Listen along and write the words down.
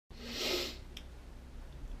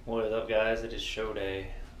What is up, guys? It is show day.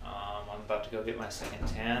 I'm about to go get my second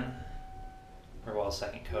tan,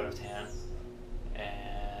 second coat of tan,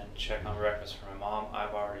 and check on breakfast for my mom.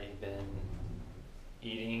 I've already been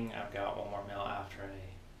eating. I've got one more meal after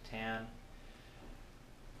a tan.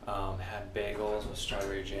 Had bagels with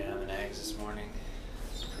strawberry jam and eggs this morning.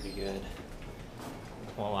 It's pretty good.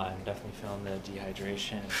 Well, I'm definitely feeling the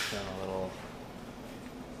dehydration. Feeling a little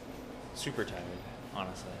super tired,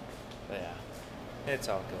 honestly. But yeah, it's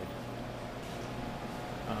all good.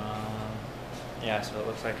 Yeah, so it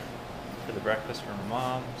looks like for the breakfast for my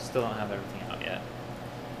mom, still don't have everything out yet.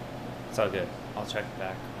 It's all good. I'll check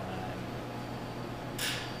back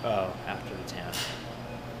after the tan.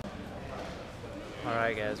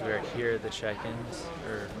 Alright guys, we are here at the check-ins,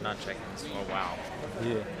 or not check-ins, oh wow.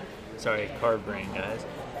 Yeah. Sorry, card brain guys.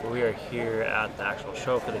 But we are here at the actual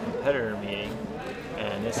show for the competitor meeting,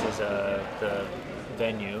 and this is the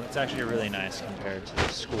venue. It's actually really nice compared to the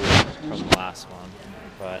school from the last one,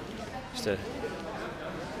 but just to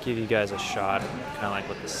give you guys a shot, kind of like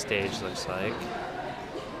what the stage looks like.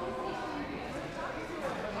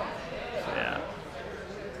 So yeah.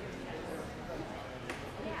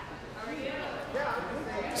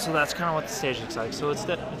 So that's kind of what the stage looks like. So it's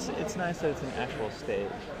nice that it's an actual stage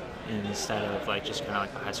instead of like just kind of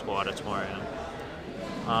like a high school auditorium.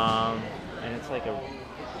 And it's like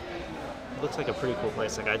looks like a pretty cool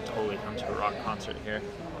place. Like I'd totally come to a rock concert here.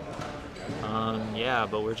 Yeah,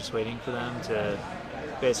 but we're just waiting for them to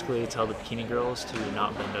basically tell the bikini girls to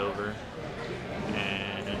not bend over.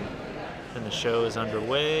 And then the show is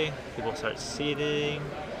underway. People start seating.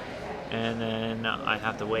 And then I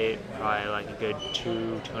have to wait probably like a good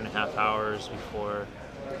 2.5 hours before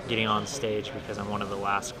getting on stage because I'm one of the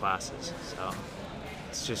last classes. So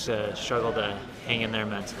it's just a struggle to hang in there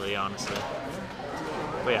mentally, honestly.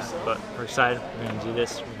 But yeah, but we're excited. We're going to do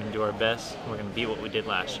this. We're going to do our best. We're going to beat what we did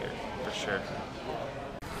last year, for sure.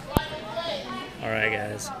 Alright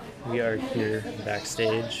guys, we are here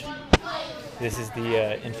backstage. This is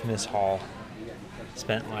the infamous hall.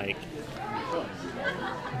 Spent like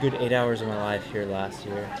a good 8 hours of my life here last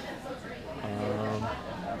year.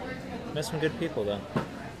 Met some good people though.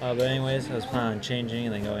 But anyways, I was planning on changing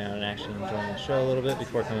and then going out and actually enjoying the show a little bit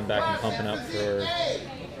before coming back and pumping up for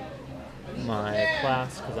my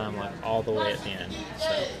class because I'm like all the way at the end.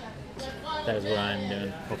 So that is what I'm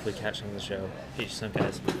doing. Hopefully catching the show. Peace some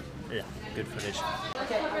guys. Yeah, good footage.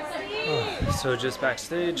 So just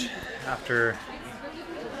backstage after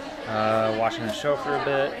watching the show for a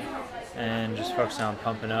bit and just focusing on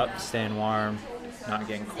pumping up, staying warm, not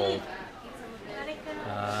getting cold.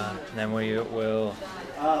 Then we will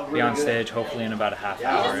be on stage hopefully in about a half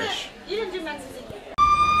hour-ish. You didn't do men's physique.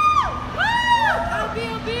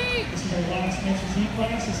 This is our last men's physique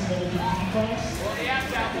class. This is another PPT class. Pull the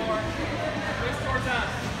abs out more. Twist towards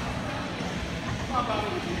us. Come on, Bobby.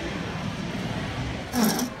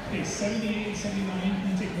 Okay, 78 and 79.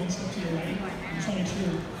 You take one step to your right. I'm trying to make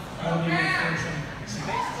sure all the way forward. Face a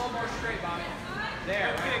little more straight, Bobby.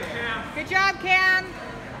 There, right there. Good job, Cam.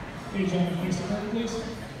 Okay, gentlemen, face the curve, please.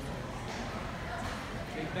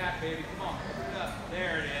 Take that, baby. Come on. Put it up.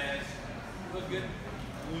 There it is. Look good.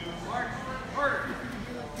 Harder.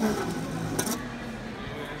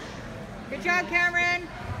 Good job, Cameron.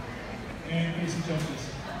 And face the judges.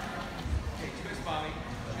 Okay, twist, Bobby.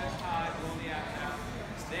 Chest high, blow the abs out.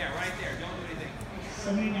 There, right there. Don't do anything.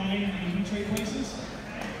 79 and 80 trade places.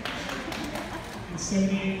 And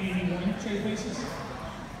 78 and 81 trade places.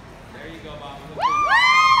 There you go, Bobby. Look Woo! good.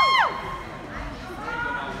 There you go,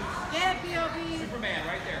 Bobby. Get it, POV. Superman,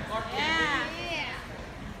 right there. Clark Kent, Yeah. baby.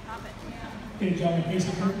 Stop it. Okay, gentlemen, face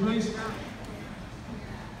the curve, please. Come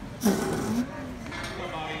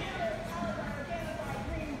on, Bobby.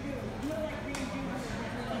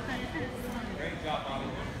 Great job, Bobby.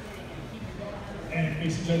 And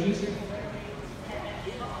face the judges.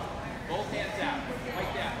 Both hands out.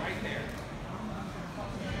 Like that, right there.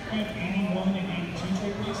 And 81 and 82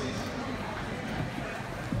 trade places.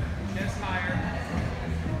 Chest higher.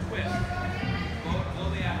 Twist. Blow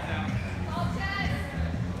the abs out.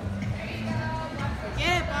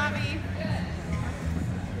 Get it, Bobby.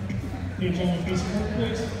 Okay, gentlemen, face the curve,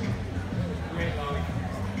 please. Great, Bobby.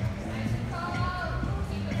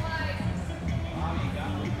 Bobby,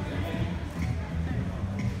 got it.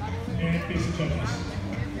 And face the judges.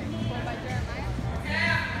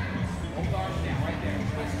 Hold the arms down, right there.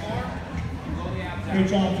 Twist more. Blow the abs out. Great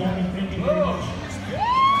job, gentlemen. Thank you very much.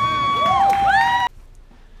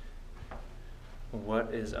 What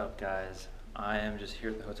is up, guys? I am just here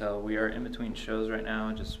at the hotel. We are in between shows right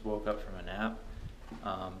now. Just woke up from a nap.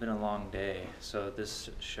 Been a long day, so this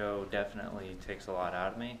show definitely takes a lot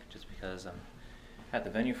out of me just because I'm at the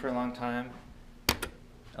venue for a long time.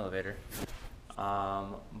 Elevator.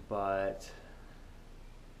 But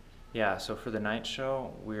yeah, so for the night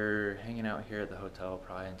show, we're hanging out here at the hotel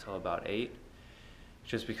probably until about 8.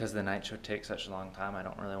 Just because the night show takes such a long time, I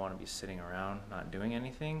don't really want to be sitting around not doing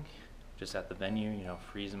anything, just at the venue, you know,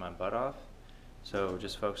 freezing my butt off. So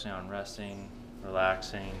just focusing on resting,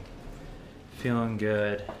 relaxing, feeling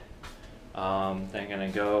good. Then gonna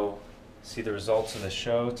go see the results of the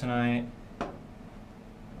show tonight.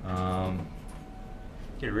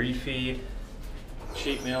 Get a refeed,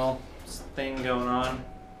 cheat meal thing going on,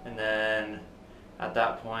 and then at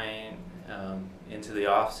that point into the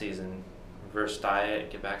off season, reverse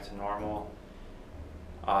diet, get back to normal.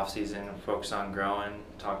 Off season, focus on growing,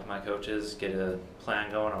 talk to my coaches, get a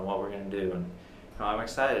plan going on what we're gonna do. And you know, I'm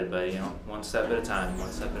excited, but you know, one step at a time,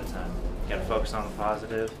 one step at a time. You gotta focus on the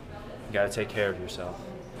positive. You gotta take care of yourself.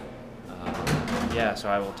 Yeah, so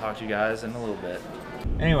I will talk to you guys in a little bit.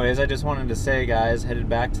 Anyways, I just wanted to say, guys, headed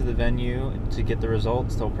back to the venue to get the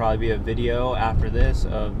results. There'll probably be a video after this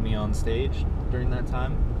of me on stage during that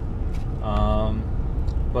time.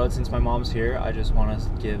 But since my mom's here, I just want to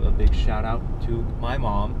give a big shout out to my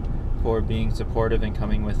mom for being supportive and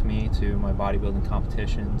coming with me to my bodybuilding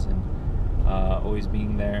competitions and always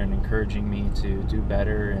being there and encouraging me to do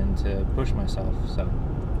better and to push myself. So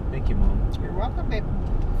thank you, Mom. You're welcome, babe.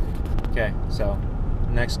 Okay, so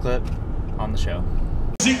next clip on the show.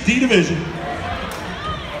 D division.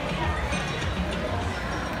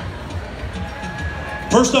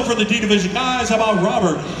 First up for the D division guys, how about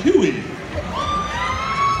Robert Huey?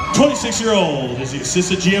 26-year-old is the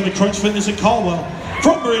assistant GM at Crunch Fitness in Caldwell.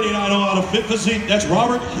 From Meridian, Idaho, out of Fit Physique, that's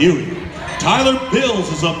Robert Huey. Tyler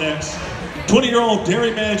Bills is up next. 20-year-old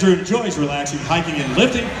dairy manager enjoys relaxing, hiking, and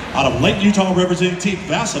lifting out of Lake Utah, representing Team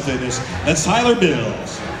Vasa Fitness. That's Tyler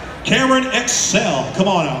Bills. Cameron Excel, come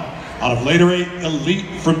on out of Later 8 Elite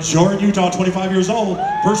from Jordan, Utah, 25 years old,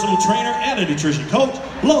 personal trainer and a nutrition coach,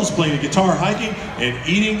 loves playing the guitar, hiking, and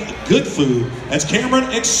eating good food. That's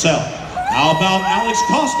Cameron Excel. How about Alex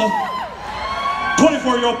Costa?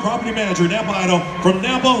 24-year-old property manager, Napa, Idaho, from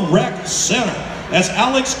Napa Rec Center. That's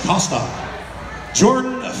Alex Costa.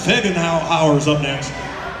 Jordan Felgenhauer is up next.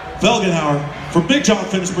 Felgenhauer from Big John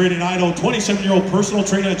Fitness, Meridian, Idaho, 27-year-old personal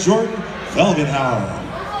trainer, Jordan Felgenhauer.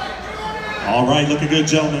 All right, looking good,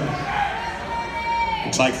 gentlemen.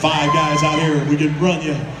 Looks like 5 guys out here. We can run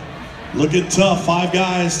you. Looking tough, 5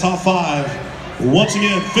 guys, top 5. Once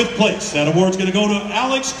again, 5th place. That award's gonna go to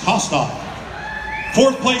Alex Costa.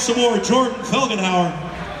 4th place award, Jordan Felgenhauer.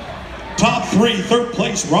 Top 3, 3rd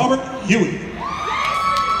place, Robert Huey.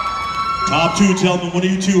 Top 2, gentlemen, one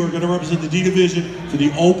of you 2 are gonna represent the D division for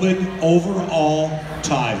the open overall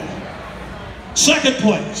title. 2nd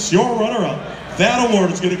place, your runner-up. That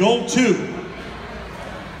award is gonna go to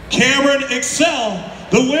Cameron Excel,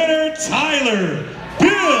 the winner, Tyler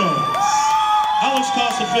Bills. Alex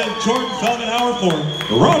Costa 5th, Jordan Felgenhauer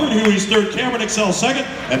 4th, Robert Huey's 3rd, Cameron Excel 2nd,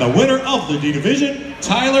 and the winner of the D division,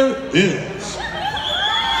 Tyler Bills.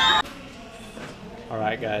 All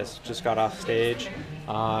right, guys, just got off stage.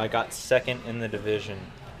 I got 2nd in the division.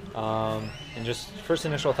 And just first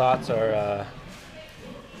initial thoughts are,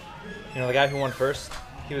 you know, the guy who won first,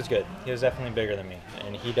 he was good. He was definitely bigger than me,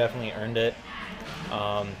 and he definitely earned it.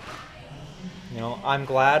 You know, I'm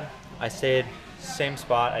glad I stayed same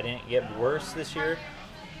spot. I didn't get worse this year.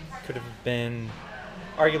 Could have been,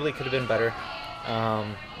 arguably could have been better.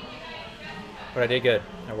 But I did good.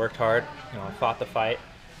 I worked hard. You know, I fought the fight.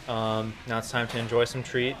 Now it's time to enjoy some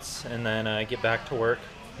treats and then get back to work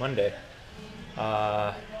Monday.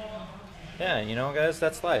 Yeah, you know, guys,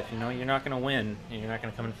 that's life. You know, you're not going to win and you're not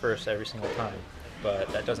going to come in first every single time. But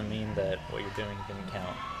that doesn't mean that what you're doing didn't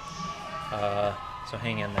count. So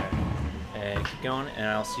hang in there and keep going, and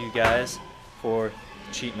I'll see you guys for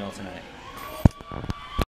the cheat meal tonight.